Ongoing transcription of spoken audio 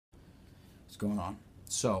going on?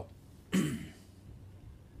 So,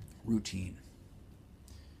 routine.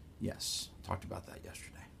 Yes, talked about that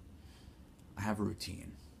yesterday. I have a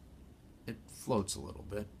routine. It floats a little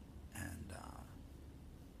bit, and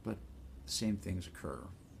but the same things occur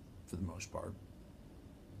for the most part.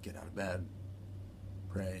 Get out of bed,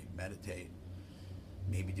 pray, meditate,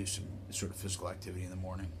 maybe do some sort of physical activity in the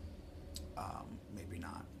morning. Maybe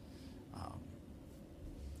not.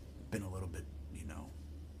 Been a little bit,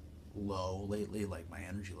 low lately. Like my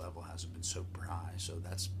energy level hasn't been super high, so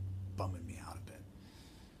that's bumming me out a bit.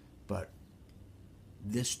 But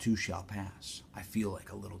this too shall pass. I feel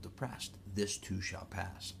like a little depressed. This too shall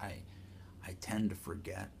pass. I tend to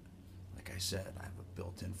forget. Like I said, I have a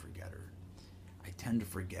built-in forgetter. I tend to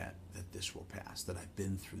forget that this will pass, that I've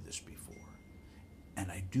been through this before. And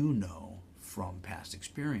I do know from past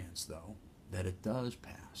experience, though, that it does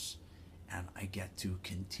pass. And I get to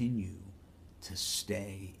continue to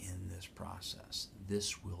stay in this process.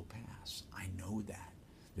 This will pass. I know that.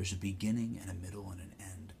 There's a beginning and a middle and an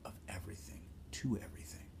end of everything, to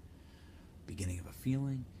everything. Beginning of a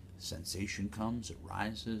feeling, sensation comes, it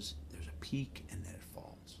rises, there's a peak, and then it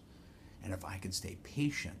falls. And if I can stay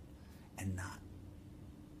patient and not,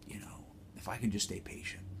 if I can just stay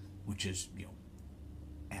patient, which is,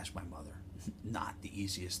 ask my mother, not the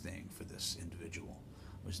easiest thing for this individual.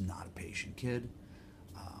 I was not a patient kid.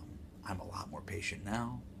 I'm a lot more patient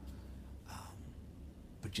now.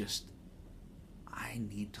 But I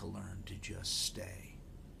need to learn to just stay,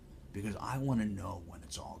 because I want to know when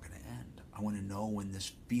it's all going to end. I want to know when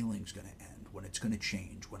this feeling's going to end, when it's going to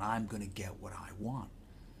change, when I'm going to get what I want.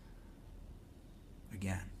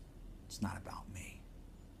 Again, it's not about me.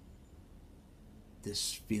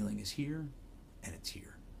 This feeling is here, and it's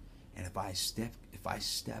here. And if I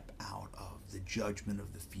step out of the judgment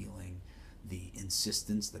of the feeling, the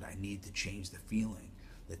insistence that I need to change the feeling,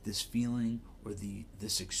 that this feeling or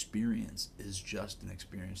this experience is just an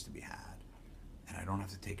experience to be had, and I don't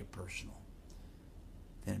have to take it personal,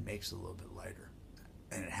 then it makes it a little bit lighter.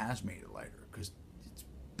 And it has made it lighter, because it's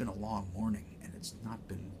been a long morning, and it's not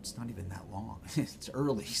even that long. It's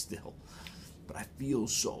early still, but I feel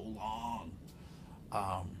so long,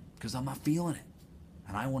 because I'm not feeling it.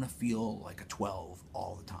 And I want to feel like a 12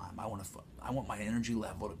 all the time. I want my energy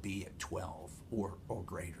level to be at 12 or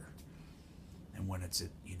greater. And when it's at,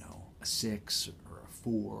 a 6 or a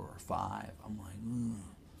 4 or a 5, I'm like, ugh.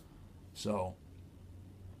 So,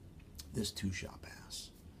 this too shall pass.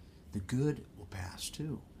 The good will pass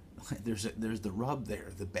too. There's the rub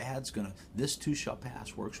there. The bad's this too shall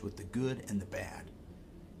pass works with the good and the bad.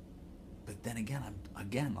 But then again,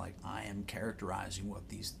 I am characterizing what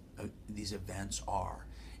these events are.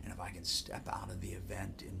 And if I can step out of the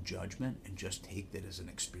event in judgment and just take that as an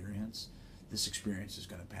experience, this experience is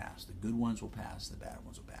going to pass. The good ones will pass, the bad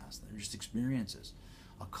ones will pass. They're just experiences,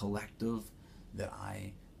 a collective that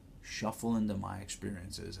I shuffle into my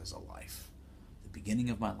experiences as a life. The beginning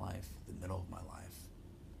of my life, the middle of my life,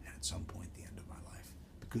 and at some point the end of my life.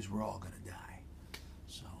 Because we're all going to die.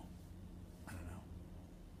 So, I don't know.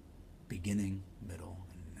 Beginning, middle,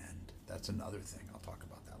 and an end. That's another thing. I'll talk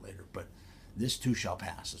about that later. But this too shall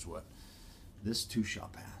pass is what? This too shall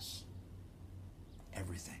pass.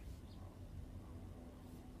 Everything.